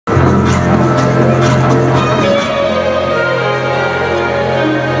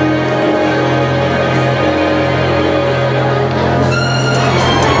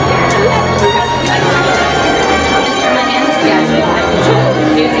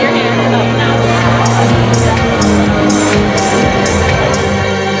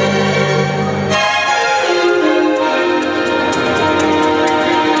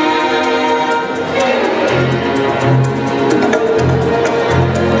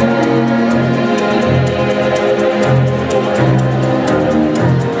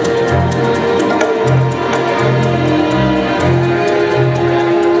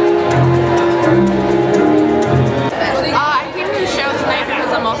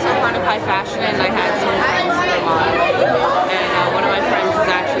HiFashion, and I had some friends who were modeling, and one of my friends is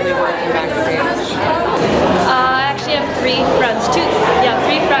actually working backstage. I actually have three friends who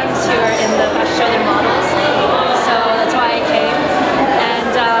are in the fashion show. They're models, so that's why I came.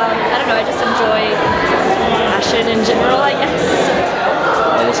 And I don't know, I just enjoy fashion in general, I guess.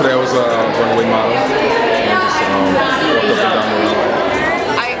 Well, today I was a runway model, and just walked up and down the runway.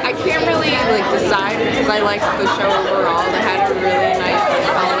 I can't really decide because I liked the show overall. They had a really nice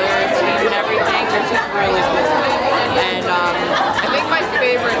color scheme and everything. It's just really cool. And I think my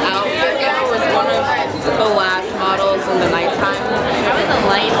favorite outfit though was one of the last models in the nighttime. Probably the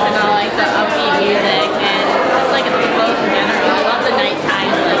lights and all, like the upbeat music, and just like the boat in general. I love the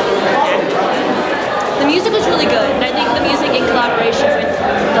nighttime. The music was really good, and I think the music in collaboration with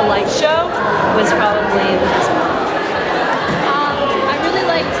the light show was probably the best one. I really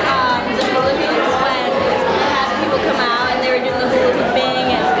liked the hula hoops when they had people come out and they were doing the hula hooping,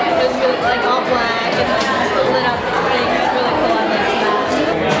 and it was really like all black and just the lit up thing. It was really cool. I liked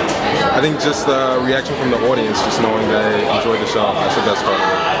that. I think just the reaction from the audience, just knowing they enjoyed the show, that's the best part of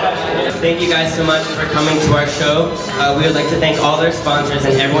it. Thank you guys so much for coming to our show. We would like to thank all their sponsors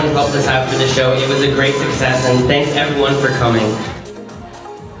and everyone who helped us out for the show. It was a great success, and thanks everyone for coming.